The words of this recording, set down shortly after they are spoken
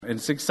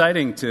it's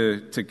exciting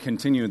to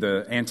continue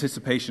the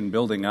anticipation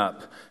building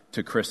up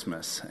to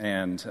Christmas.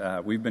 And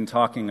we've been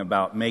talking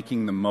about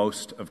making the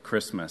most of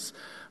Christmas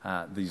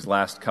these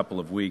last couple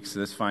of weeks.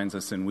 This finds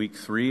us in week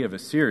 3 of a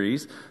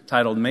series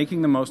titled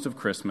Making the Most of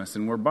Christmas.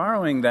 And we're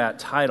borrowing that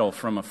title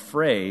from a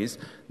phrase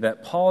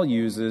that Paul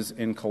uses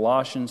in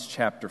Colossians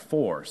chapter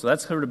 4. So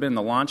that's sort of been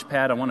the launch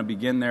pad. I want to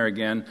begin there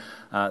again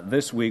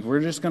this week. We're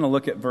just going to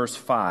look at verse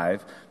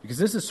 5 because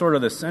this is sort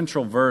of the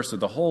central verse of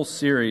the whole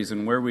series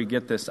and where we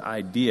get this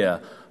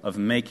idea of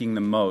making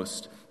the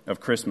most of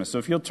Christmas. So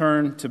if you'll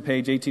turn to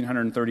page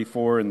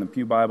 1834 in the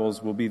Pew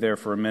Bibles, we'll be there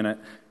for a minute,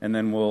 and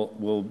then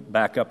we'll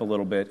back up a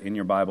little bit in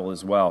your Bible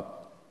as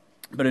well.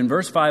 But in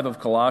verse 5 of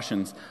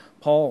Colossians,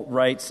 Paul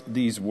writes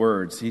these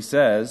words. He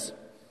says,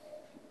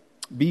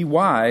 "Be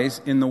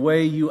wise in the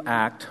way you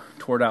act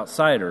toward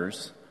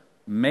outsiders.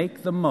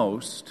 Make the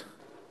most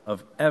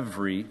of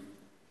every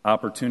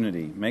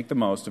opportunity." Make the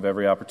most of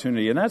every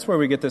opportunity. And that's where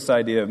we get this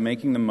idea of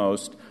making the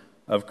most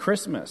of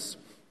Christmas.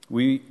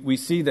 We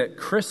see that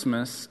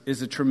Christmas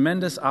is a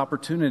tremendous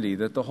opportunity,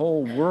 that the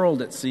whole world,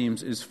 it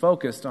seems, is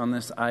focused on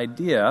this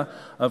idea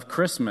of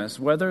Christmas.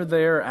 Whether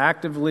they're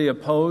actively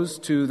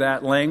opposed to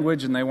that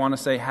language and they want to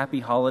say happy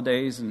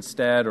holidays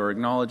instead or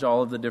acknowledge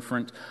all of the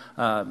different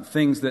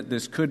things that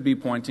this could be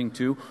pointing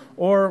to,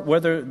 or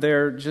whether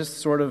they're just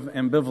sort of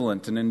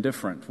ambivalent and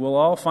indifferent. We'll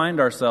all find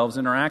ourselves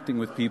interacting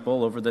with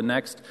people over the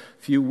next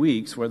few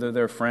weeks, whether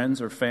they're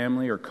friends or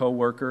family or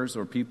co-workers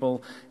or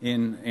people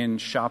in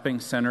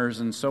shopping centers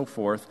and so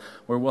forth,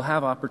 where we'll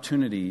have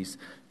opportunities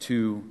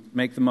to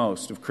make the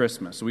most of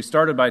Christmas. So we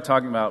started by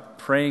talking about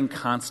praying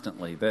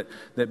constantly,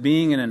 that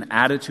being in an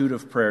attitude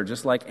of prayer,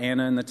 just like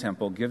Anna in the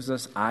temple, gives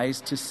us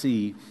eyes to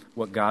see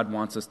what God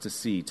wants us to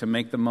see, to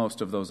make the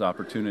most of those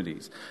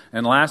opportunities.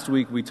 And last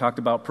week we talked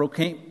about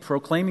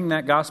proclaiming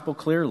that gospel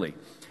clearly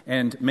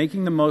and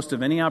making the most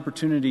of any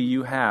opportunity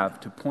you have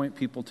to point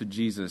people to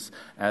Jesus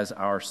as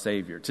our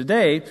Savior.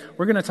 Today,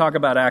 we're going to talk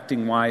about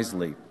acting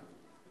wisely.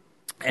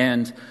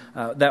 And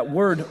that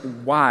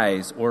word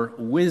wise or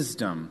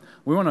wisdom,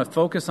 we want to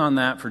focus on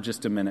that for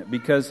just a minute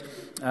because,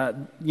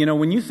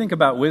 when you think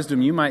about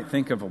wisdom, you might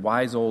think of a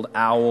wise old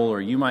owl,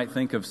 or you might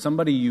think of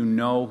somebody you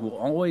know who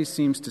always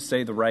seems to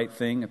say the right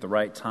thing at the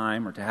right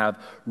time or to have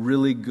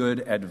really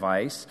good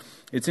advice.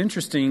 It's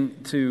interesting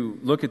to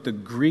look at the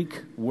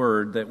Greek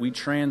word that we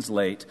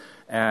translate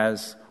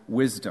as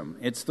wisdom.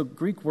 It's the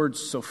Greek word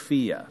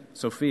Sophia.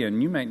 Sophia,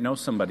 and you might know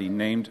somebody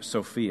named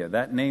Sophia.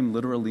 That name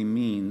literally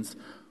means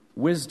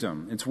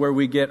wisdom. It's where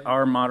we get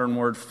our modern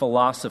word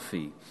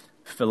philosophy.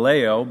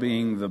 Phileo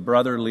being the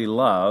brotherly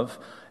love,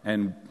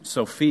 and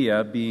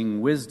Sophia being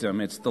wisdom.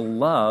 It's the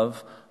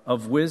love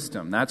of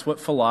wisdom. That's what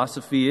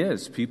philosophy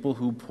is. People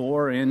who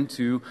pour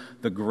into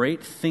the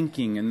great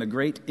thinking and the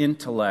great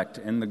intellect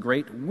and the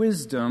great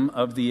wisdom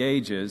of the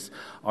ages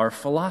are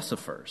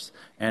philosophers.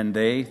 And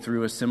they,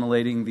 through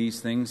assimilating these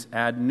things,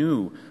 add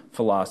new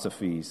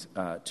philosophies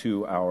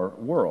to our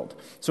world.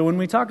 So when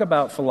we talk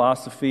about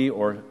philosophy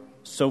or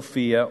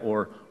Sophia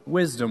or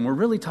wisdom, we're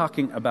really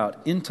talking about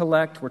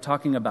intellect, we're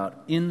talking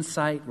about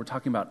insight, we're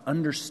talking about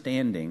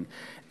understanding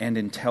and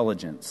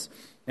intelligence.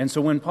 And so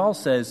when Paul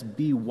says,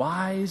 be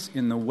wise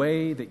in the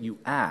way that you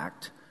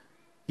act,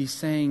 he's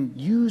saying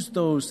use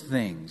those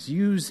things,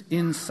 use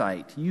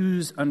insight,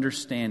 use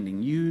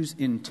understanding, use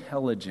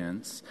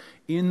intelligence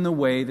in the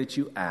way that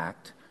you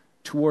act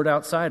toward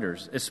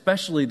outsiders,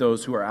 especially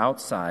those who are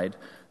outside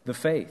the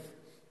faith.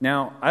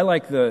 Now, I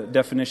like the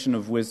definition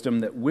of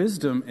wisdom, that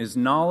wisdom is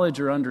knowledge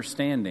or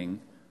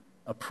understanding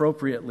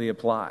appropriately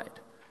applied.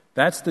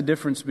 That's the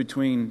difference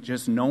between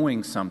just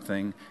knowing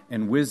something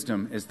and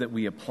wisdom, is that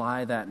we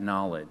apply that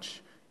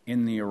knowledge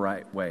in the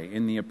right way,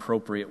 in the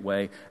appropriate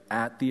way,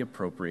 at the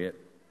appropriate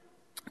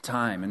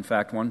time. In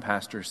fact, one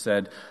pastor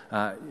said,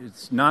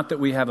 it's not that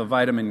we have a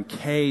vitamin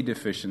K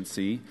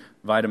deficiency,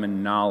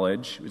 vitamin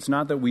knowledge. It's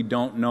not that we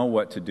don't know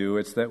what to do.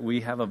 It's that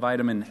we have a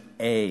vitamin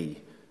A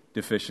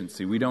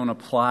deficiency. We don't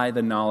apply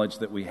the knowledge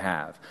that we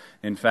have.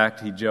 In fact,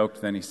 he joked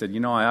then, he said,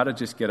 I ought to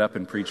just get up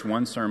and preach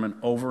one sermon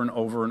over and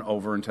over and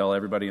over until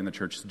everybody in the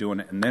church is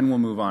doing it, and then we'll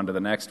move on to the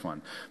next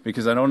one.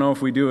 Because I don't know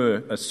if we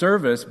do a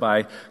service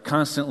by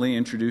constantly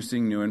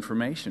introducing new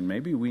information.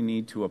 Maybe we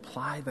need to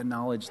apply the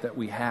knowledge that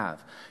we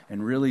have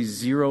and really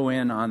zero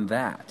in on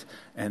that,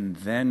 and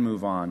then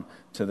move on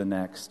to the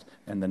next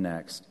and the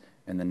next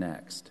and the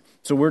next.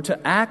 So we're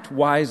to act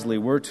wisely.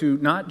 We're to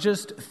not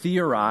just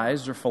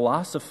theorize or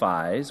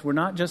philosophize. We're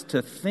not just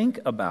to think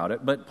about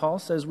it, but Paul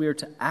says we are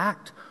to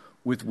act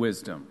with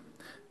wisdom.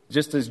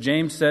 Just as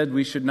James said,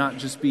 we should not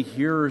just be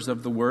hearers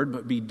of the word,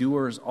 but be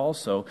doers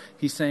also.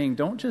 He's saying,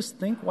 don't just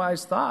think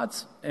wise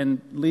thoughts and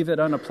leave it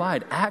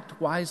unapplied. Act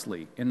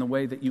wisely in the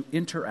way that you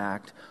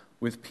interact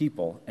with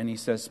people. And he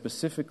says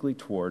specifically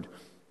toward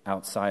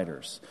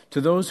outsiders. To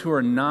those who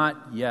are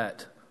not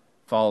yet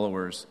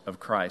followers of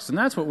Christ. And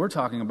that's what we're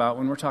talking about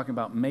when we're talking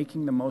about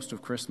making the most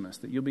of Christmas,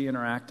 that you'll be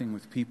interacting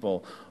with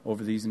people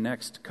over these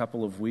next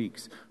couple of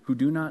weeks who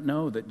do not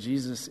know that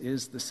Jesus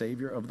is the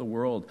Savior of the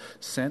world,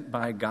 sent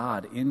by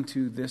God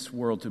into this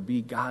world to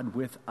be God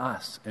with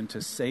us and to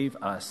save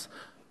us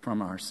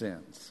from our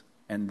sins.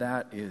 And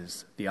that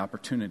is the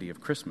opportunity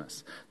of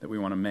Christmas that we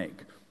want to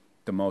make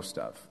the most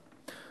of.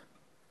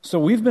 So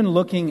we've been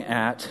looking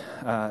at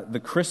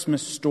the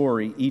Christmas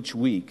story each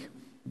week.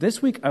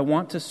 This week, I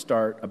want to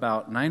start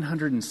about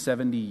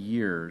 970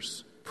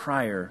 years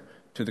prior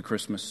to the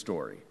Christmas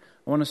story.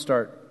 I want to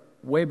start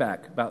way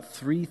back, about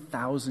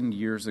 3,000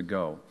 years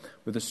ago,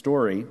 with a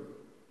story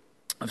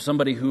of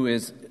somebody who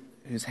is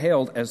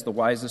hailed as the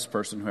wisest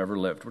person who ever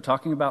lived. We're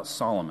talking about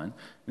Solomon.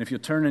 And if you'll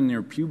turn in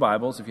your pew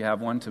Bibles, if you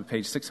have one, to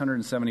page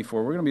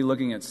 674, we're going to be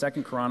looking at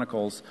 2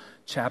 Chronicles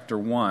chapter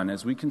 1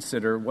 as we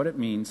consider what it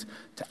means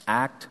to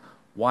act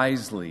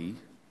wisely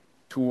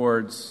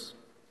towards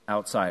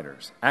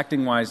outsiders,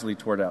 acting wisely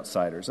toward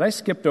outsiders. I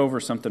skipped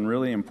over something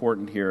really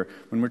important here.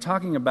 When we're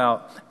talking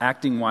about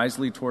acting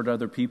wisely toward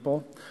other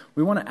people,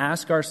 we want to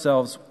ask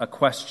ourselves a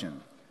question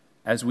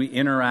as we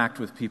interact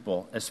with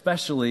people,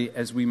 especially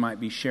as we might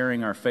be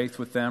sharing our faith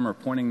with them or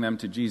pointing them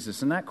to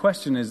Jesus. And that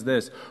question is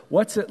this: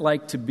 what's it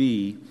like to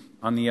be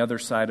on the other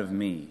side of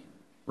me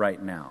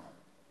right now?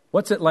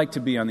 What's it like to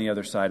be on the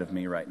other side of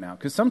me right now?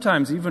 Because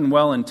sometimes, even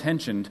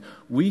well-intentioned,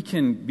 we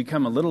can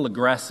become a little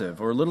aggressive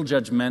or a little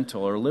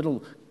judgmental or a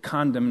little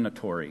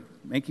condemnatory,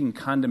 making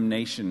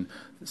condemnation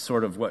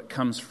sort of what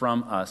comes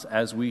from us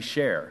as we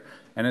share.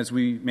 And as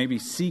we maybe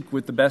seek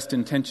with the best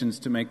intentions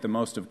to make the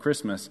most of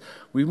Christmas,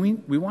 we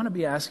want to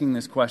be asking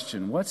this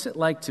question: what's it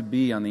like to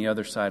be on the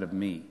other side of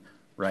me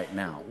right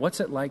now?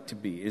 What's it like to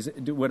be?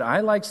 Would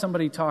I like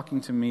somebody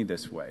talking to me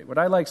this way? Would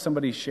I like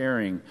somebody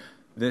sharing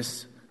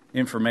this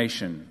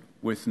information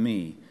with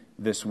me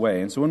this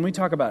way? And so when we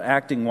talk about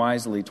acting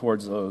wisely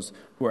towards those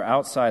who are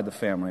outside the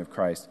family of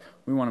Christ,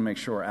 we want to make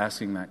sure we're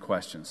asking that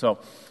question. So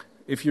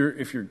if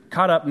you're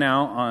caught up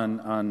now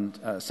on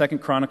 2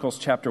 Chronicles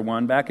chapter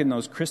 1, back in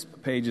those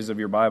crisp pages of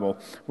your Bible,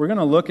 we're going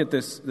to look at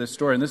this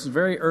story. And this is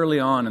very early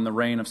on in the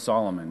reign of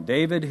Solomon.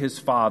 David, his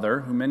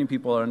father, who many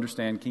people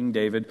understand, King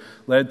David,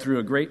 led through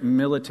a great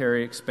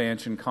military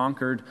expansion,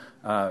 conquered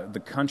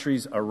the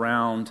countries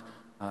around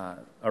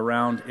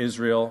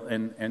Israel,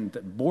 and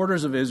the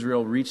borders of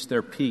Israel reached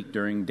their peak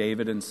during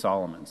David and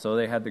Solomon. So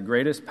they had the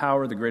greatest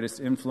power, the greatest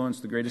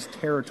influence, the greatest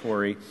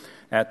territory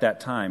at that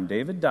time.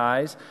 David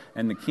dies,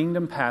 and the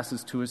kingdom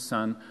passes to his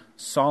son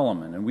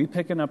Solomon. And we're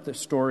picking up the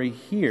story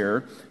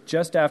here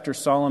just after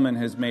Solomon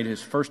has made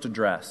his first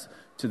address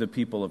to the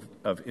people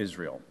of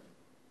Israel.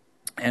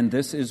 And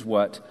this is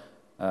what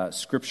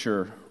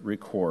Scripture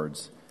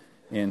records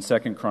in 2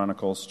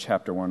 Chronicles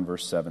chapter 1,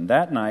 verse 7.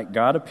 That night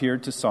God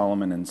appeared to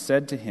Solomon and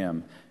said to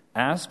him,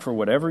 "Ask for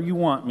whatever you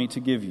want me to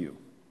give you."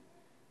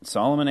 And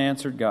Solomon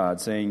answered God,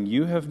 saying,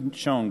 "You have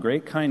shown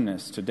great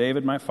kindness to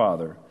David my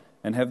father,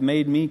 and have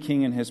made me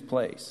king in his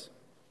place.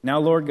 Now,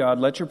 Lord God,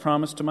 let your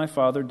promise to my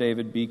father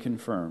David be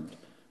confirmed.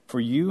 For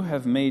you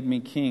have made me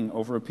king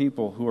over a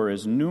people who are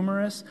as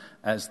numerous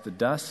as the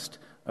dust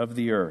of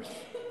the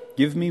earth.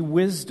 Give me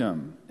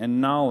wisdom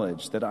and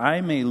knowledge that I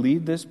may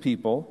lead this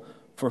people,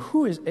 for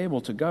who is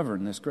able to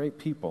govern this great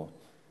people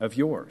of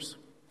yours?"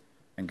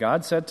 And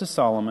God said to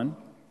Solomon,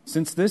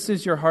 "Since this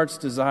is your heart's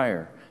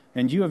desire,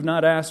 and you have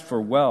not asked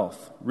for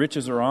wealth,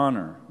 riches, or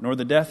honor, nor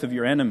the death of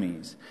your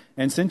enemies,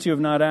 and since you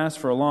have not asked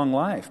for a long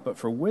life, but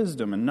for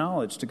wisdom and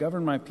knowledge to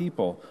govern my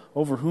people,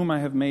 over whom I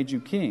have made you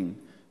king,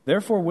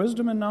 therefore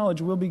wisdom and knowledge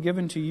will be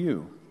given to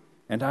you.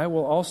 And I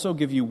will also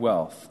give you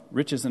wealth,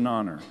 riches, and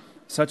honor,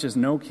 such as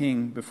no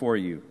king before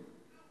you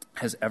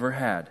has ever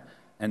had,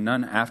 and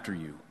none after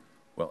you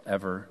will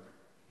ever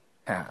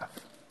have."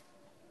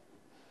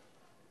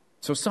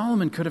 So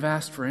Solomon could have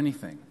asked for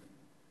anything.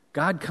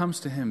 God comes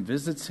to him,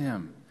 visits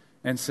him,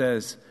 and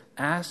says,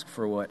 "Ask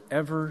for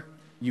whatever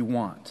you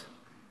want."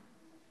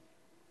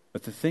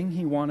 But the thing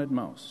he wanted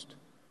most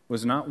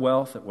was not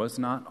wealth, it was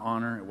not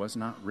honor, it was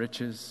not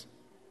riches,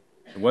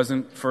 it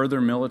wasn't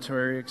further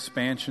military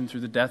expansion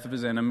through the death of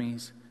his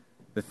enemies.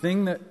 The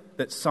thing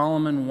that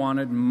Solomon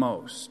wanted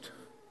most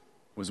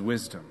was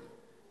wisdom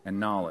and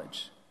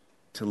knowledge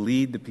to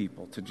lead the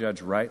people, to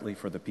judge rightly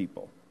for the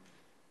people.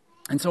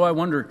 And so I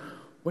wonder,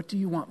 what do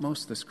you want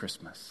most this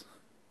Christmas?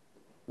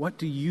 What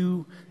do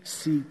you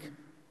seek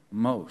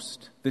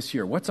most this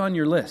year? What's on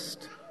your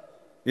list?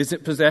 Is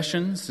it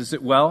possessions? Is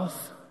it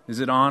wealth? Is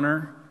it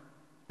honor?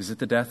 Is it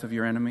the death of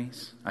your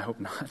enemies? I hope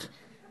not.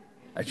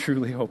 I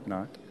truly hope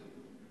not.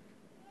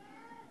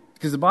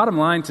 Because the bottom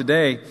line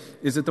today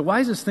is that the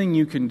wisest thing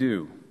you can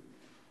do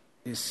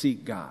is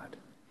seek God.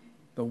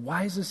 The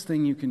wisest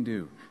thing you can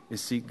do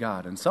is seek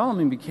God. And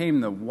Solomon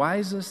became the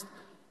wisest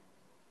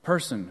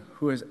person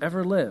who has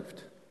ever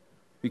lived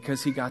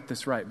because he got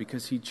this right,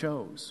 because he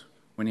chose.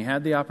 When he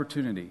had the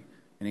opportunity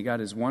and he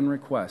got his one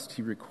request,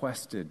 he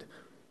requested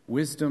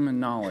wisdom and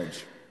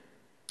knowledge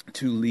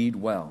to lead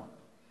well.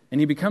 And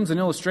he becomes an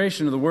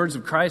illustration of the words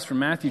of Christ from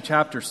Matthew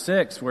chapter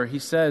 6, where he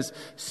says,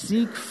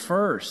 "Seek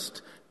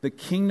first the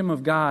kingdom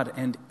of God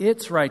and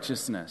its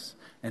righteousness,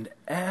 and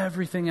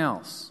everything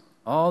else,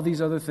 all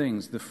these other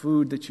things, the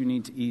food that you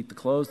need to eat, the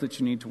clothes that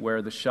you need to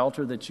wear, the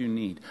shelter that you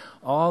need,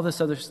 all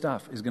this other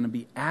stuff is going to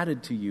be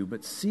added to you,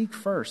 but seek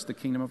first the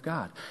kingdom of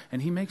God.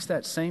 And he makes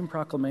that same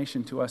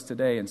proclamation to us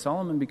today, and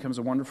Solomon becomes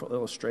a wonderful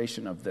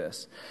illustration of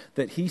this,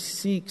 that he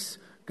seeks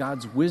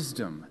God's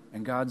wisdom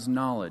and God's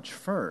knowledge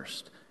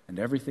first, and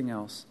everything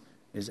else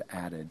is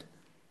added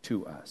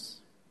to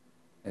us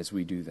as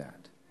we do that.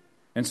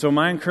 And so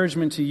my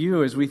encouragement to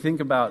you as we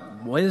think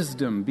about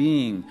wisdom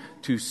being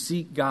to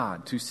seek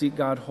God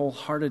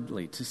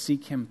wholeheartedly, to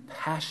seek him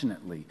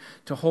passionately,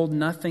 to hold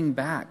nothing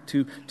back,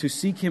 to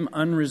seek him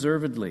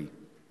unreservedly.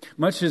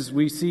 Much as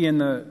we see in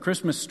the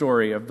Christmas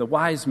story of the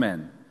wise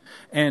men.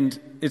 And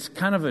it's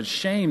kind of a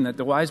shame that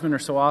the wise men are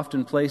so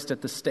often placed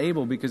at the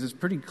stable, because it's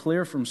pretty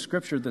clear from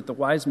Scripture that the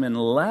wise men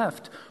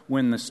left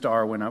when the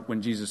star went up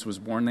when Jesus was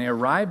born. They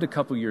arrived a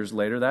couple years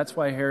later. That's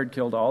why Herod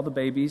killed all the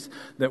babies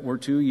that were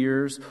 2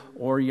 years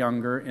or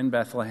younger in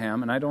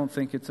Bethlehem. And I don't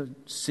think it's a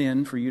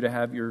sin for you to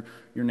have your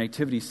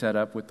nativity set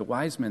up with the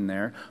wise men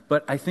there.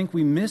 But I think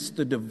we miss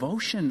the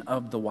devotion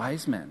of the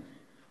wise men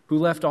who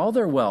left all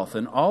their wealth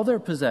and all their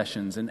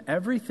possessions and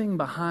everything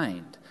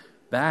behind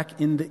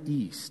back in the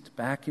east,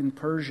 back in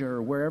Persia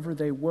or wherever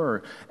they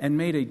were, and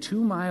made a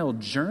 2-mile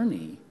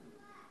journey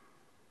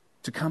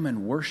to come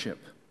and worship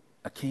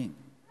a king.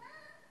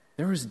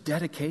 There was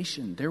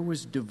dedication, there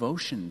was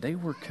devotion. They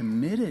were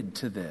committed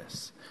to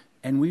this.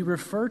 And we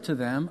refer to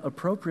them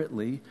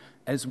appropriately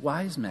as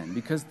wise men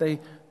because they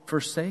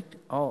forsake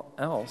all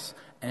else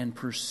and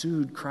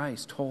pursued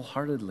Christ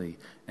wholeheartedly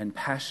and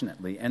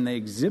passionately. And they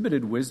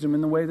exhibited wisdom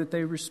in the way that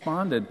they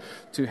responded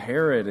to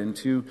Herod and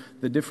to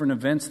the different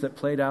events that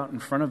played out in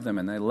front of them.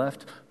 And they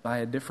left by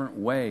a different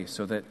way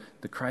so that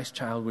the Christ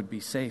child would be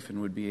safe and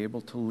would be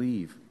able to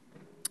leave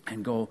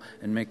and go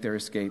and make their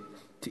escape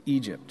to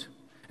Egypt.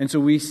 And so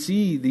we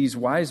see these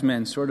wise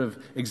men sort of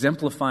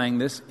exemplifying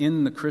this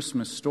in the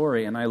Christmas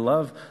story. And I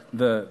love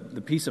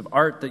the piece of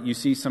art that you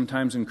see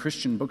sometimes in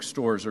Christian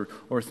bookstores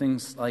or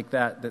things like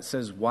that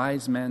says,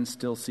 wise men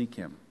still seek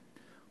him.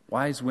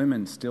 Wise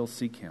women still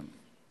seek him.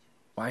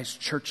 Wise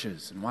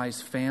churches and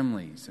wise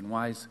families and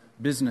wise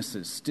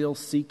businesses still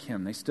seek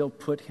him. They still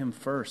put him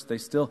first. They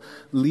still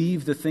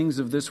leave the things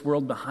of this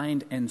world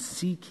behind and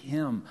seek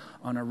him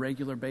on a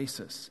regular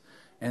basis.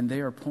 And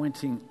they are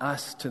pointing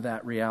us to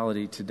that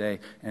reality today.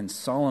 And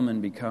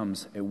Solomon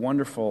becomes a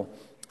wonderful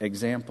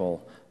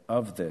example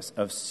of this,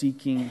 of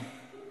seeking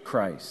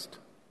Christ.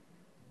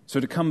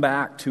 So to come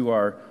back to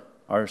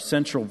our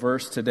central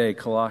verse today,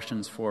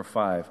 Colossians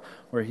 4:5,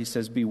 where he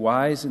says, "Be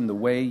wise in the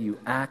way you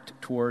act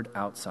toward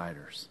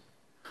outsiders."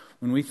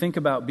 When we think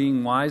about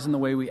being wise in the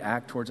way we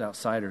act towards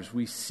outsiders,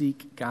 we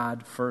seek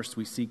God first.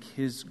 We seek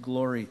his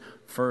glory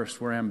first.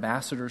 We're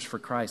ambassadors for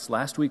Christ.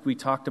 Last week we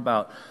talked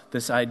about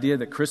this idea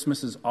that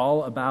Christmas is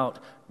all about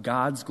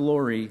God's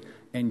glory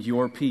and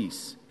your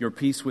peace. Your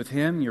peace with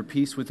him, your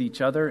peace with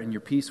each other, and your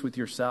peace with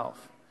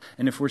yourself.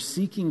 And if we're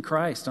seeking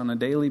Christ on a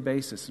daily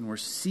basis and we're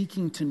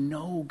seeking to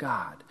know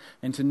God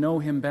and to know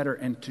him better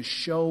and to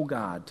show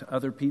God to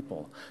other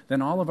people, then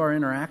all of our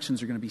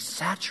interactions are going to be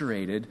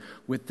saturated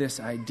with this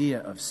idea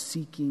of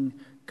seeking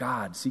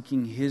God,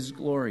 seeking his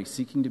glory,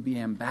 seeking to be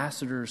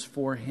ambassadors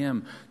for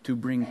him, to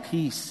bring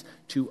peace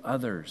to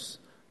others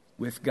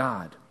with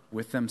God,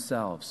 with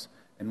themselves,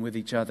 and with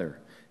each other.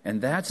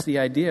 And that's the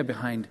idea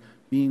behind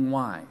being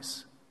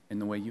wise in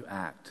the way you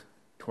act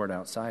toward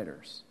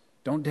outsiders.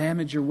 Don't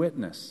damage your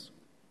witness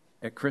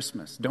at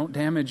Christmas. Don't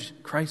damage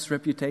Christ's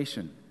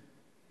reputation.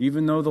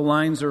 Even though the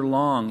lines are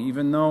long,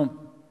 even though,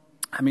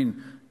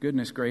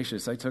 goodness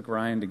gracious, I took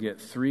Ryan to get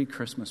 3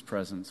 Christmas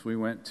presents. We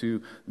went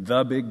to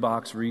the big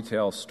box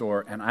retail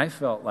store, and I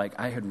felt like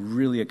I had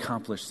really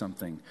accomplished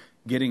something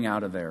getting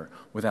out of there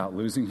without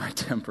losing my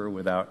temper,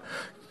 without,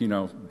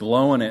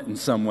 blowing it in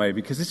some way,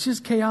 because it's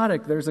just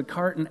chaotic. There's a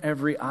cart in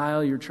every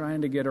aisle. You're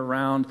trying to get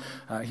around.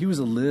 He was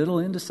a little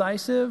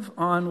indecisive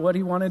on what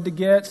he wanted to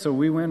get, so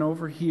we went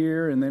over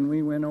here, and then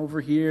we went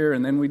over here,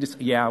 and then we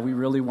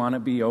really want to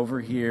be over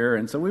here.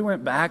 And so we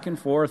went back and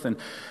forth,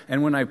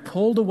 and when I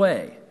pulled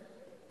away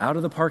out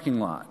of the parking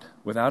lot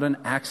without an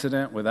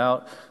accident,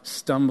 without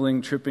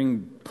stumbling,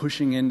 tripping,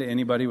 pushing into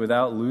anybody,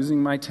 without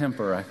losing my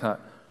temper, I thought,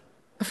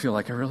 I feel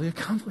like I really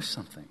accomplished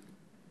something,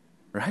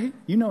 right?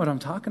 You know what I'm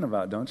talking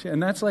about, don't you?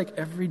 And that's like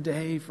every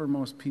day for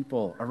most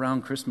people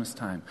around Christmas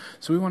time.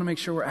 So we want to make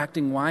sure we're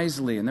acting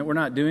wisely and that we're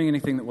not doing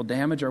anything that will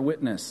damage our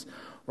witness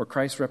or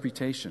Christ's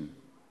reputation.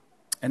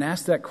 And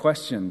ask that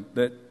question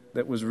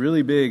that was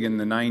really big in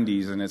the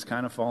 90s and it's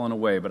kind of fallen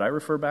away, but I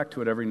refer back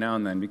to it every now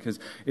and then because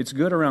it's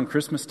good around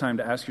Christmas time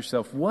to ask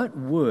yourself, what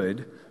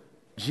would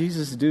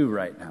Jesus do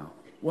right now?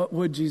 What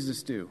would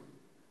Jesus do?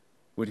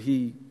 Would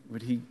he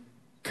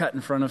cut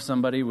in front of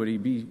somebody? Would he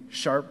be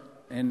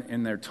sharp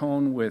in their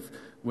tone with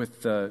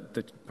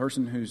the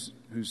person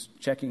who's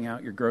checking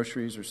out your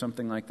groceries or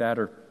something like that?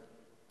 Or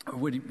Or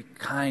would you be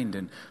kind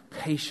and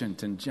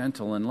patient and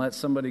gentle and let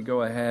somebody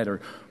go ahead,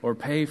 or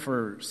pay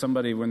for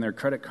somebody when their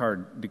credit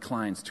card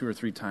declines 2 or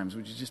 3 times?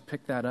 Would you just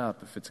pick that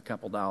up if it's a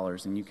couple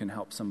dollars and you can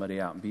help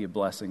somebody out and be a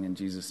blessing in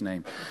Jesus'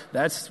 name?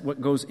 That's what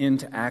goes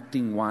into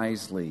acting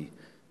wisely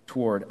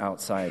toward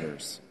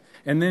outsiders.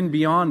 And then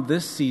beyond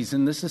this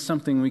season, this is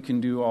something we can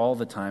do all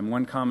the time.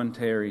 One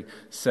commentary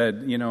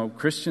said,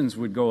 Christians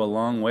would go a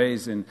long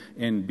ways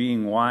in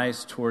being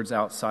wise towards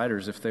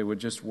outsiders if they would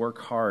just work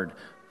hard,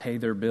 pay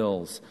their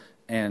bills,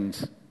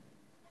 and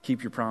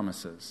keep your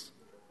promises.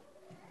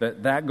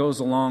 That goes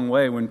a long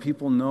way. When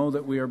people know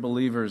that we are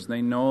believers,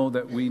 they know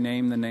that we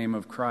name the name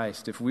of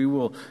Christ. If we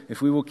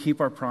will keep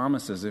our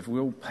promises, if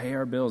we'll pay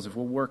our bills, if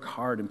we'll work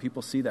hard, and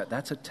people see that,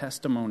 that's a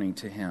testimony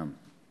to Him.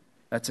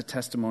 That's a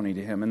testimony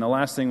to Him. And the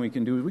last thing we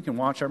can do is we can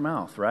watch our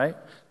mouth, right?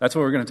 That's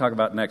what we're going to talk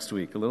about next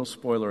week. A little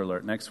spoiler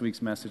alert. Next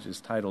week's message is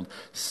titled,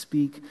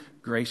 Speak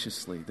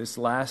Graciously. This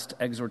last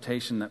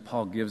exhortation that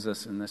Paul gives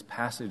us in this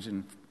passage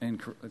in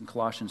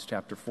Colossians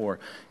chapter 4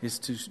 is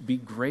to be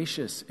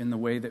gracious in the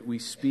way that we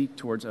speak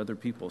towards other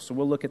people. So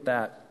we'll look at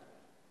that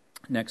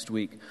next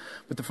week.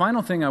 But the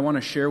final thing I want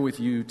to share with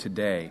you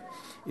today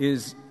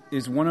is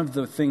one of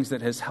the things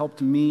that has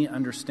helped me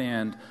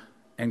understand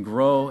and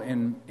grow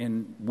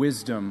in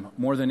wisdom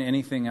more than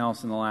anything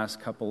else in the last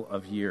couple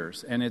of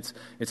years. And it's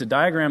a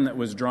diagram that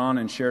was drawn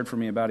and shared for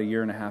me about a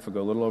year and a half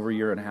ago, a little over a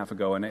year and a half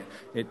ago, and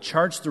it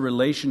charts the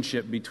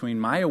relationship between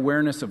my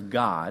awareness of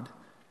God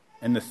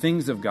and the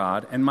things of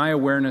God and my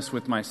awareness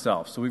with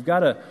myself. So we've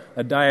got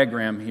a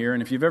diagram here,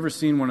 and if you've ever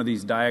seen one of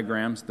these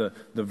diagrams, the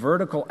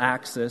vertical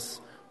axis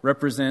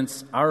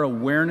represents our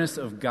awareness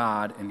of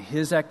God and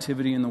His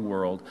activity in the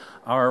world,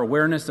 our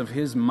awareness of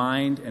His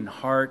mind and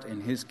heart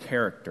and His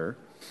character.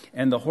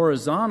 And the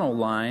horizontal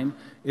line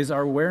is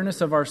our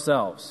awareness of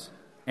ourselves,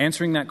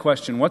 answering that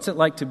question, what's it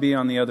like to be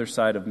on the other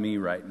side of me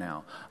right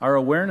now? Our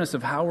awareness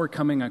of how we're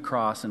coming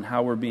across and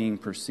how we're being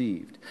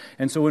perceived.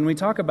 And so when we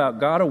talk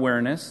about God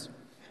awareness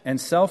and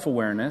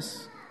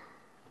self-awareness,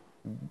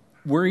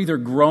 we're either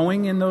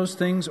growing in those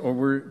things or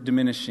we're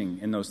diminishing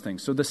in those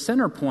things. So the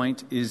center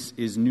point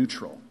is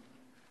neutral.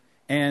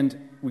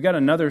 And we got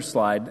another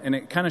slide, and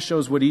it kind of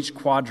shows what each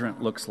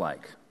quadrant looks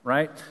like,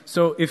 right?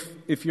 So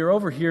if you're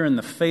over here in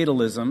the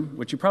fatalism,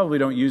 which you probably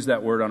don't use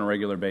that word on a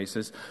regular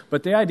basis,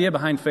 but the idea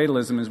behind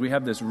fatalism is we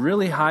have this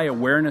really high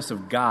awareness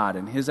of God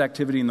and His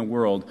activity in the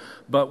world,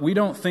 but we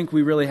don't think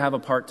we really have a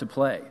part to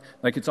play.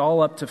 Like it's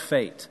all up to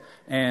fate.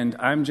 And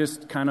I'm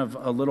just kind of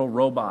a little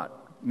robot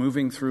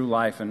moving through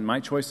life, and my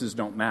choices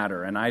don't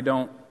matter, and I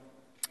don't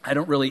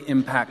really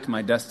impact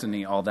my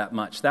destiny all that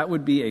much. That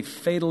would be a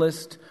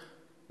fatalist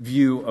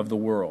view of the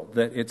world,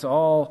 that it's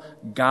all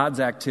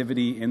God's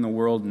activity in the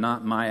world,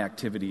 not my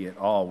activity at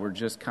all. We're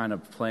just kind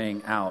of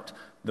playing out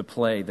the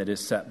play that is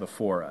set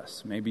before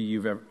us. Maybe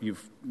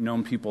you've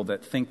known people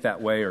that think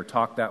that way or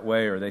talk that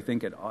way, or they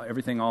think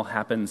everything all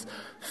happens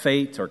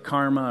fate or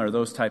karma or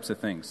those types of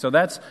things. So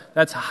that's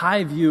a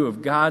high view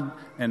of God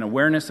and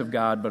awareness of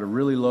God, but a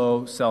really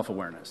low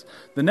self-awareness.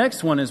 The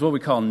next one is what we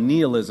call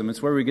nihilism.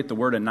 It's where we get the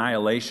word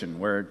annihilation,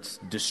 where it's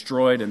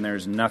destroyed and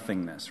there's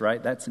nothingness,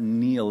 right? That's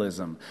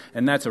nihilism.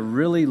 And that's a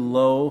really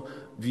low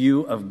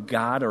view of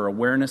God or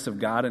awareness of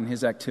God and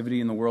His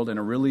activity in the world, and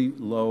a really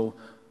low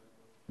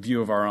view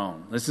of our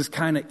own. This is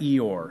kind of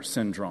Eeyore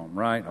syndrome,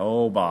 right?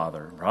 Oh,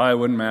 bother. Probably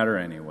wouldn't matter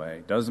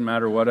anyway. Doesn't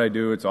matter what I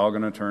do, it's all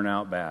going to turn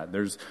out bad.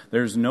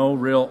 There's no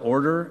real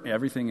order.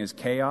 Everything is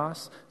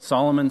chaos.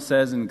 Solomon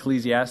says in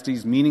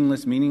Ecclesiastes,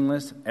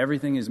 meaningless.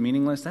 Everything is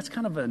meaningless. That's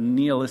kind of a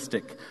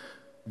nihilistic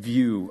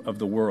view of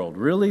the world.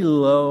 Really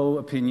low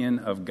opinion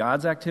of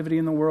God's activity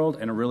in the world,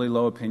 and a really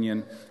low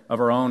opinion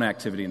of our own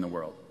activity in the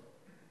world.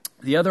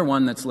 The other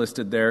one that's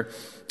listed there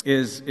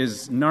is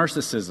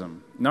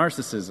narcissism.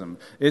 Narcissism.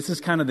 This is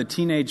kind of the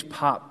teenage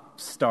pop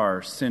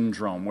star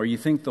syndrome, where you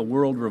think the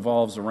world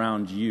revolves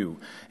around you,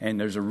 and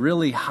there's a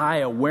really high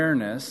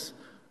awareness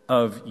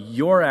of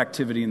your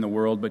activity in the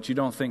world, but you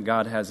don't think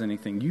God has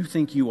anything. You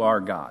think you are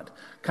God.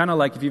 Kind of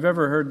like if you've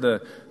ever heard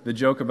the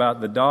joke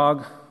about the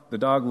dog. The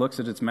dog looks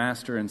at its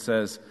master and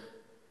says,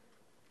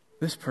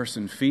 "This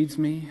person feeds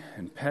me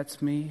and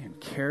pets me and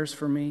cares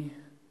for me.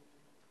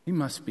 He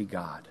must be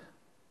God."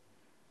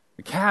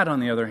 The cat, on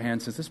the other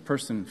hand, says, "This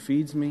person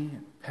feeds me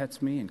and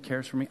pets me and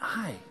cares for me.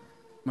 I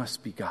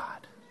must be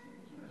God."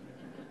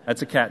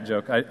 That's a cat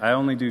joke. I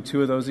only do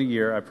 2 of those a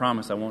year. I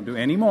promise I won't do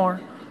any more.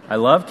 I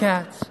love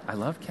cats.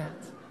 Well,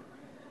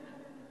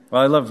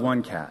 I love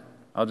one cat.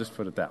 I'll just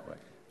put it that way.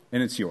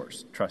 And it's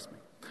yours. Trust me.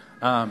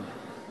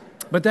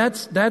 But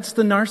that's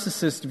the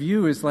narcissist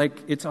view, is like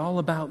it's all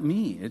about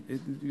me.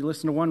 You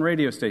listen to one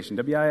radio station,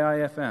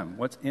 WII-FM.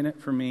 What's in it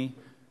for me?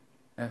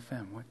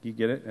 FM. What? You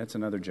get it? That's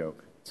another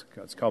joke.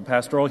 It's called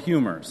pastoral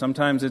humor.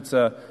 Sometimes it's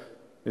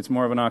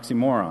more of an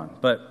oxymoron.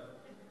 But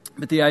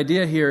But the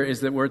idea here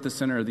is that we're at the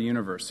center of the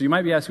universe. So you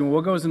might be asking, well,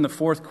 what goes in the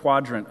fourth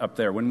quadrant up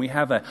there? When we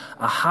have a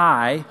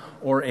high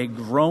or a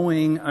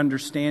growing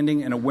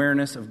understanding and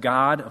awareness of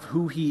God, of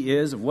who He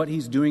is, of what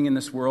He's doing in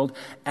this world,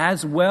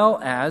 as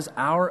well as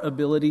our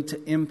ability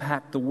to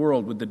impact the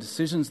world with the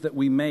decisions that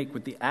we make,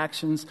 with the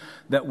actions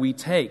that we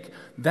take.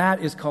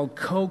 That is called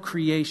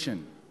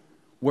co-creation,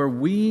 where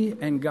we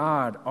and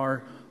God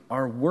are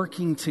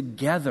working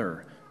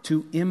together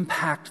to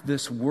impact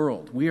this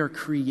world. We are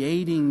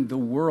creating the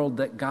world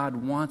that God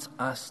wants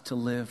us to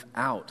live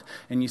out.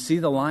 And you see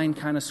the line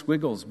kind of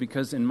squiggles,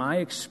 because in my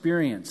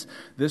experience,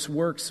 this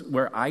works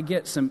where I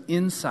get some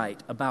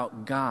insight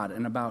about God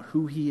and about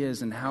who He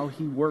is and how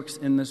He works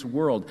in this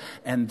world.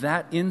 And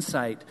that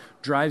insight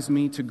drives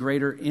me to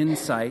greater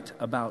insight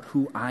about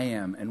who I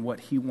am and what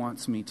He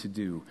wants me to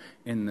do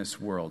in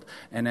this world.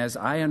 And as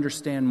I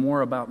understand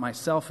more about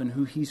myself and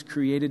who He's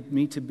created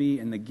me to be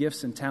and the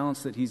gifts and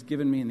talents that He's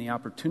given me and the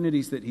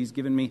opportunities that He's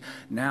given me,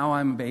 now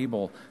I'm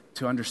able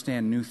to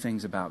understand new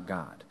things about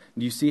God.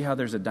 Do you see how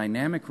there's a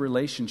dynamic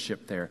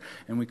relationship there?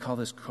 And we call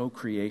this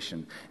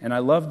co-creation. And I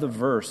love the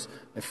verse,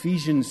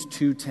 Ephesians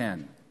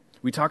 2:10.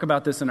 We talk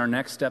about this in our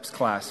Next Steps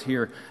class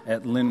here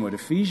at Linwood.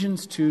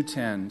 Ephesians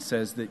 2:10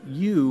 says that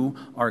you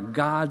are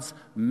God's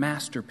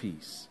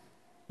masterpiece.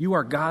 You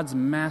are God's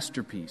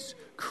masterpiece,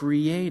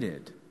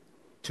 created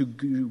to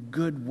do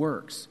good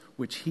works,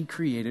 which He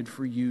created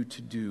for you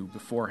to do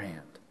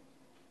beforehand.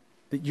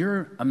 That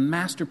you're a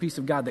masterpiece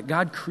of God, that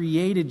God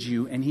created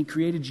you, and He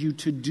created you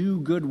to do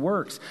good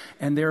works.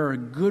 And there are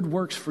good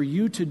works for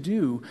you to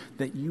do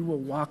that you will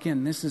walk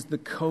in. This is the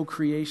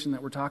co-creation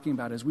that we're talking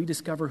about as we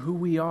discover who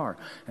we are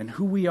and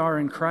who we are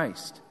in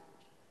Christ.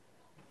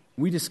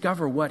 We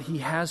discover what He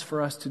has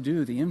for us to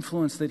do, the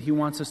influence that He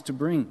wants us to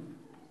bring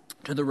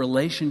to the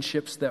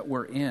relationships that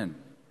we're in.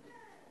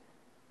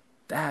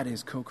 That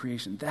is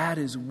co-creation. That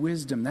is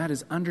wisdom. That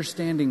is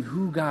understanding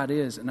who God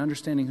is and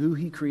understanding who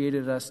He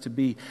created us to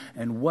be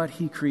and what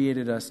He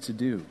created us to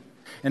do.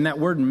 And that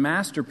word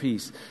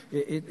masterpiece,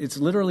 it's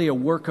literally a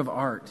work of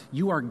art.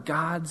 You are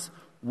God's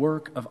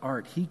work of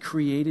art. He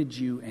created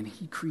you, and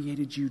He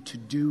created you to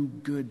do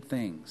good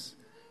things.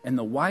 And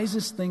the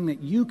wisest thing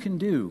that you can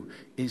do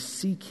is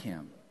seek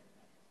Him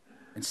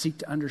and seek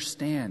to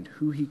understand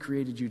who He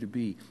created you to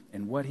be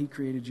and what He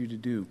created you to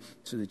do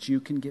so that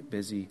you can get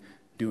busy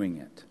doing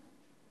it.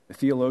 The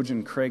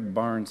theologian Craig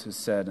Barnes has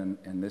said,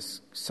 and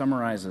this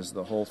summarizes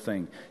the whole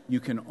thing, you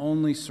can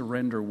only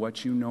surrender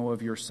what you know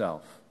of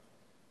yourself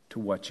to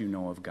what you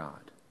know of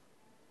God.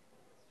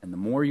 And the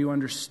more you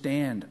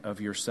understand of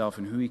yourself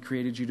and who He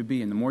created you to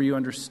be, and the more you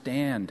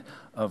understand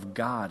of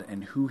God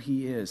and who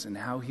He is and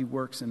how He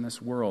works in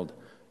this world,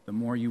 the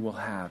more you will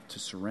have to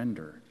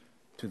surrender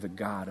to the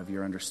God of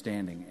your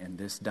understanding. And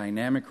this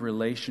dynamic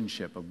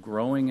relationship of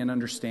growing in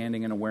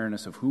understanding and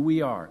awareness of who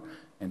we are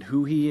and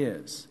who He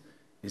is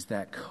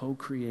that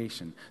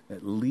co-creation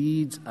that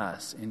leads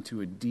us into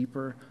a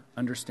deeper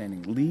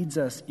understanding, leads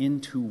us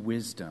into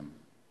wisdom,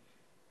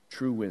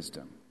 true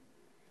wisdom,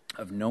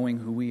 of knowing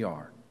who we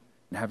are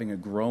and having a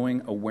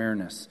growing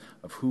awareness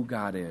of who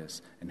God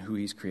is and who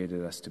He's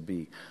created us to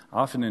be.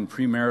 Often in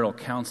premarital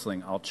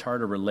counseling, I'll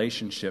chart a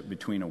relationship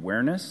between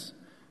awareness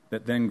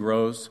that then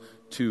grows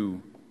to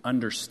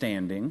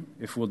understanding,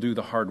 if we'll do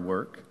the hard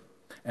work,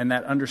 and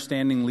that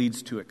understanding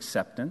leads to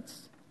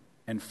acceptance,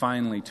 and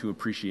finally to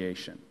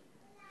appreciation.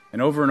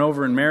 And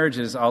over in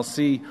marriages, I'll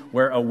see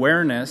where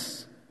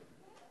awareness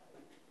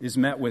is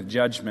met with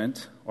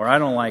judgment, or I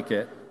don't like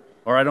it,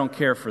 or I don't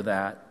care for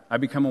that. I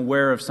become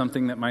aware of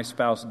something that my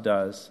spouse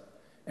does,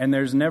 and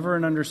there's never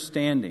an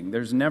understanding.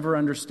 There's never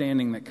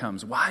understanding that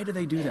comes. Why do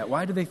they do that?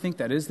 Why do they think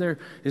that? Is there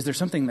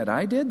something that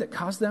I did that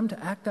caused them to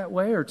act that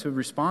way or to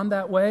respond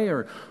that way?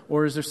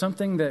 Or is there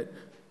something that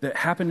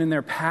happened in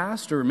their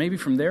past or maybe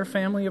from their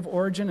family of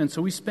origin? And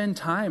so we spend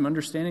time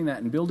understanding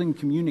that and building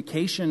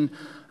communication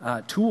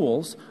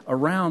tools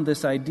around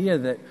this idea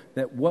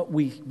that what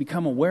we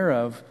become aware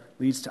of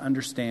leads to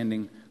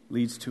understanding,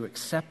 leads to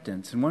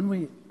acceptance. And when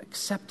we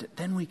accept it,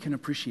 then we can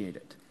appreciate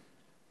it.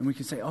 And we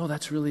can say, oh,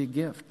 that's really a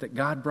gift that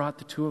God brought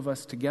the two of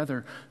us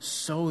together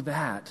so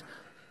that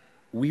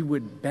we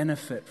would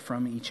benefit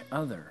from each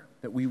other,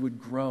 that we would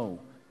grow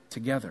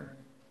together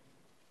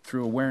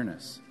through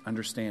awareness,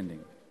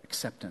 understanding,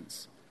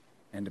 acceptance,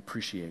 and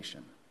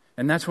appreciation.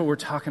 And that's what we're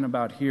talking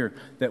about here,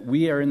 that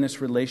we are in this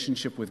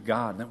relationship with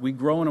God, that we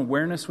grow in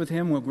awareness with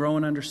Him, we'll grow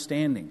in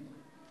understanding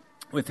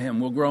with Him,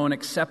 we'll grow in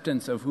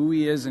acceptance of who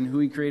He is and who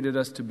He created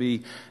us to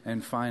be,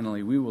 and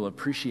finally, we will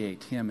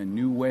appreciate Him in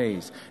new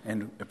ways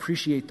and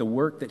appreciate the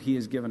work that He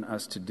has given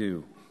us to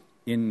do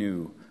in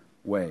new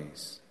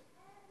ways.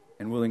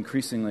 And we'll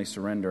increasingly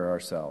surrender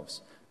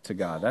ourselves to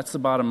God. That's the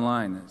bottom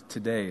line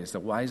today, is the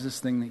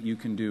wisest thing that you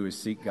can do is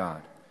seek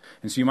God.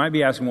 And so you might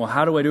be asking, well,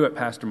 how do I do it,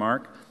 Pastor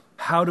Mark?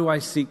 How do I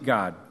seek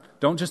God?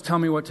 Don't just tell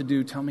me what to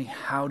do, tell me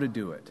how to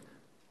do it.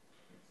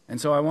 And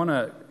so I want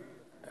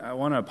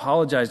to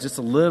apologize just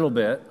a little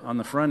bit on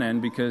the front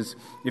end, because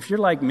if you're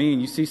like me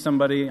and you see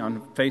somebody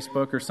on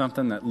Facebook or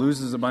something that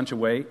loses a bunch of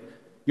weight,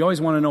 you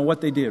always want to know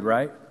what they did,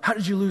 right? How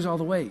did you lose all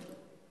the weight?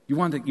 You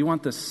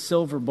want the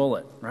silver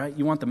bullet, right?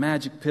 You want the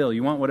magic pill.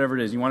 You want whatever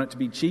it is. You want it to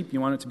be cheap. You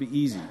want it to be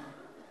easy.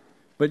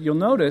 But you'll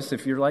notice,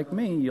 if you're like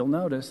me, you'll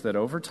notice that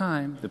over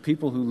time, the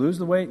people who lose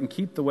the weight and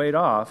keep the weight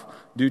off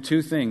do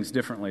two things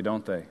differently,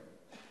 don't they?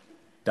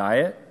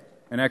 Diet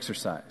and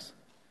exercise.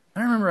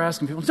 I remember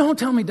asking people, don't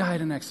tell me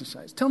diet and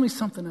exercise. Tell me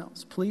something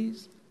else,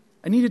 please.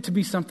 I need it to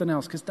be something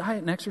else, because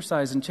diet and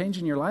exercise and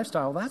changing your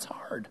lifestyle, that's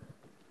hard.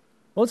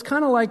 Well, it's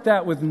kind of like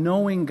that with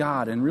knowing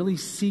God and really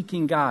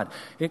seeking God.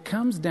 It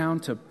comes down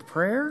to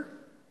prayer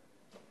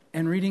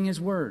and reading His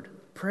Word.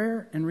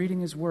 Prayer and reading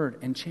His Word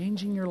and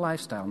changing your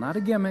lifestyle. Not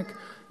a gimmick,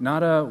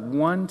 not a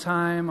one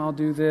time I'll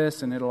do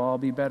this and it'll all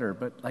be better,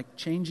 but like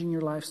changing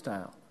your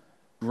lifestyle.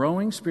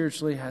 Growing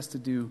spiritually has to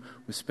do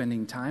with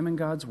spending time in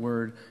God's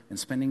Word and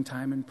spending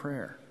time in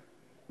prayer.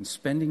 And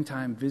spending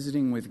time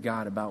visiting with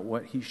God about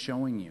what He's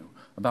showing you,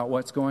 about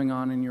what's going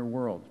on in your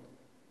world.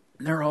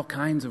 And there are all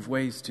kinds of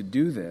ways to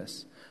do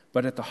this,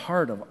 but at the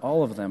heart of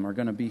all of them are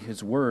going to be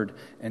His Word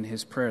and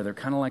His prayer. They're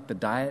kind of like the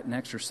diet and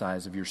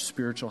exercise of your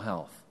spiritual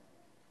health.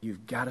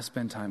 You've got to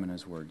spend time in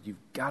His Word.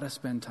 You've got to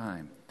spend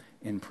time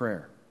in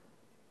prayer.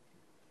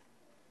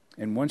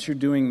 And once you're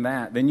doing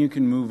that, then you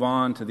can move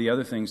on to the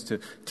other things,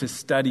 to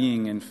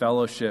studying and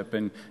fellowship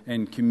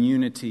and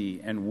community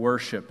and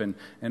worship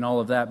and all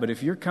of that. But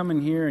if you're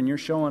coming here and you're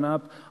showing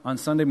up on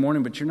Sunday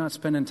morning, but you're not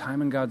spending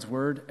time in God's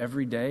Word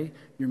every day,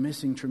 you're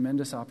missing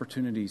tremendous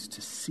opportunities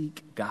to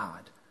seek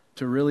God,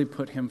 to really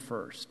put Him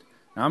first.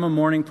 Now, I'm a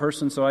morning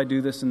person, so I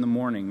do this in the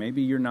morning.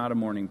 Maybe you're not a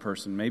morning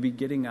person. Maybe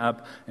getting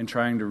up and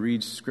trying to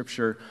read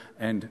Scripture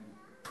and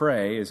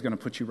pray is going to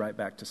put you right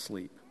back to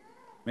sleep.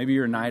 Maybe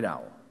you're a night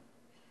owl.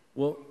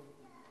 Well,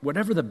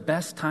 whatever the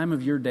best time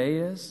of your day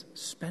is,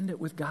 spend it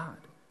with God.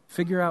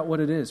 Figure out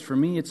what it is. For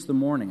me, it's the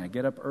morning. I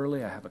get up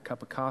early, I have a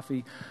cup of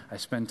coffee, I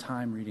spend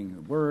time reading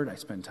the Word, I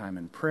spend time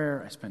in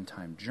prayer, I spend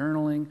time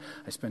journaling,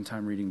 I spend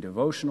time reading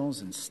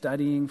devotionals and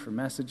studying for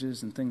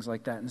messages and things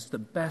like that. And it's the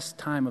best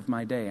time of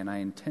my day, and I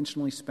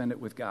intentionally spend it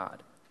with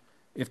God.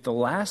 If the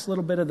last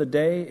little bit of the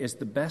day is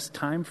the best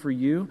time for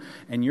you,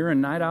 and you're a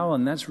night owl,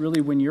 and that's really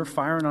when you're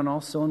firing on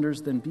all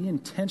cylinders, then be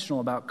intentional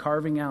about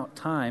carving out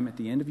time at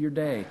the end of your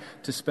day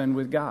to spend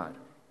with God.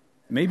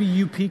 Maybe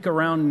you peak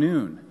around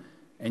noon,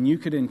 and you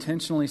could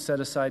intentionally set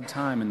aside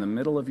time in the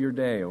middle of your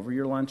day, over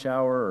your lunch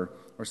hour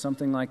or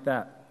something like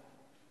that,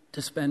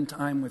 to spend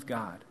time with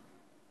God.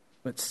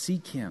 But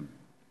seek Him.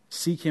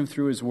 Seek Him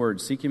through His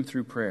Word. Seek Him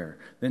through prayer.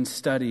 Then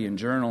study and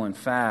journal and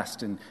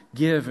fast and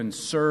give and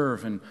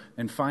serve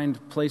and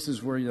find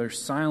places where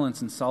there's silence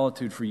and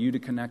solitude for you to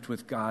connect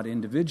with God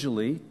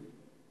individually,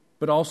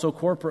 but also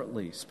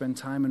corporately. Spend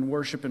time in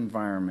worship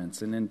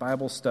environments and in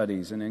Bible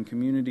studies and in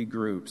community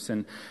groups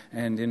and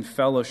in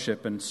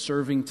fellowship and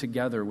serving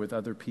together with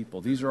other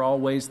people. These are all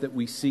ways that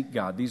we seek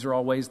God. These are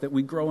all ways that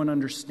we grow in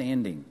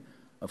understanding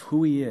of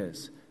who He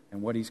is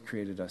and what He's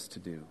created us to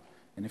do.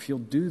 And if you'll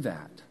do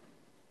that,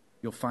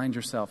 you'll find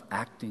yourself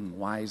acting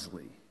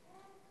wisely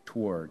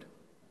toward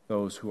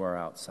those who are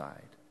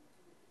outside.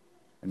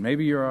 And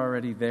maybe you're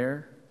already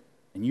there,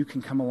 and you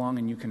can come along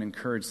and you can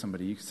encourage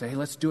somebody. You can say, hey,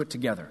 let's do it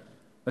together.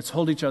 Let's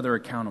hold each other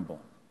accountable.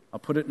 I'll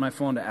put it in my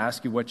phone to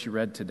ask you what you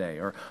read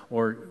today,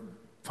 or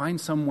find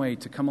some way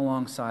to come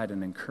alongside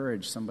and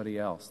encourage somebody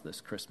else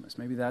this Christmas.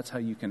 Maybe that's how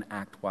you can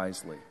act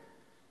wisely,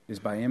 is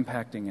by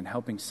impacting and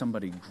helping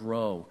somebody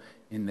grow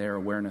in their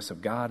awareness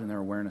of God and their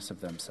awareness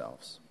of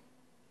themselves.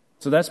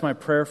 So that's my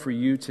prayer for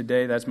you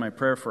today. That's my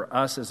prayer for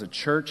us as a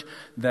church,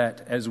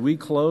 that as we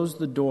close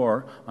the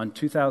door on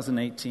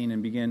 2018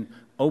 and begin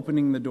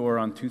opening the door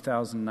on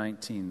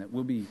 2019, that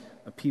we'll be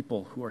a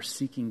people who are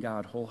seeking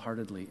God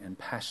wholeheartedly and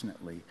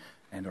passionately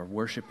and are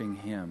worshiping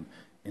Him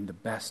in the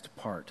best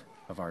part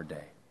of our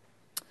day.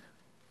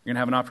 You're going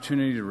to have an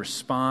opportunity to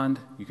respond.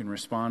 You can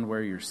respond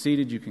where you're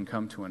seated. You can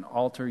come to an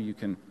altar. You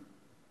can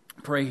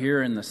pray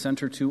here in the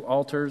center two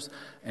altars,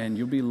 and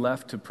you'll be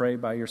left to pray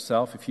by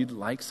yourself. If you'd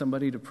like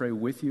somebody to pray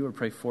with you or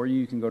pray for you,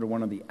 you can go to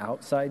one of the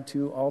outside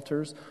two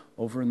altars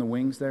over in the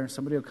wings there.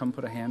 Somebody will come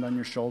put a hand on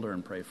your shoulder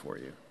and pray for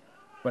you.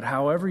 But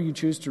however you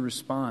choose to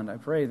respond, I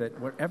pray that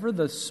whatever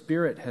the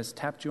Spirit has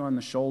tapped you on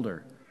the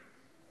shoulder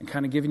and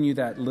kind of given you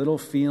that little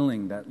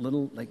feeling, that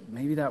little, like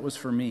maybe that was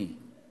for me,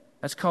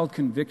 that's called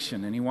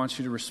conviction, and He wants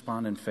you to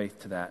respond in faith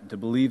to that, and to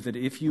believe that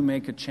if you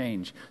make a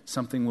change,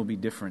 something will be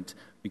different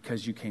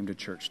because you came to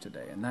church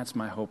today. And that's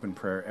my hope and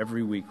prayer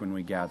every week when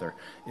we gather,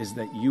 is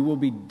that you will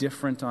be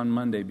different on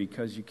Monday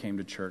because you came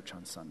to church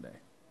on Sunday.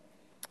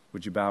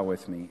 Would you bow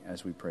with me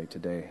as we pray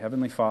today?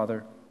 Heavenly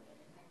Father,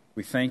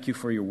 we thank You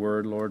for Your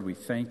word, Lord. We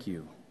thank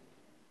You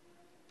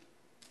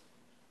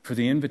for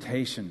the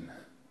invitation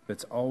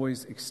that's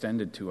always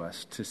extended to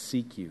us to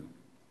seek You.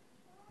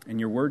 And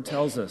Your word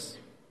tells us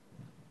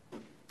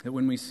that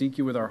when we seek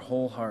You with our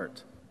whole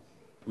heart,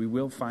 we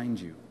will find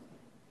You.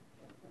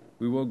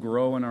 We will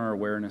grow in our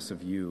awareness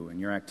of You and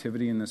Your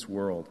activity in this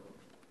world.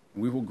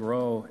 We will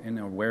grow in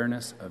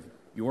awareness of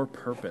Your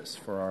purpose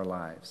for our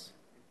lives.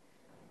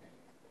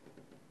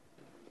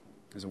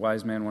 As a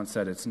wise man once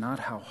said, it's not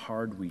how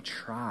hard we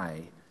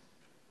try,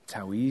 it's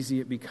how easy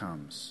it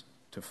becomes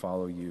to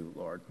follow you,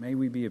 Lord. May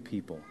we be a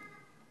people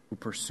who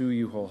pursue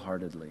you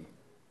wholeheartedly,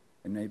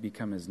 and may it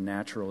become as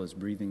natural as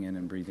breathing in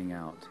and breathing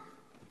out,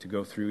 to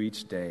go through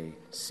each day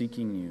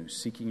seeking you,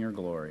 seeking your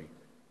glory,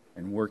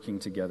 and working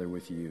together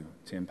with you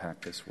to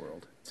impact this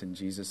world. It's in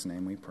Jesus'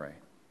 name we pray.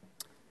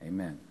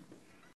 Amen.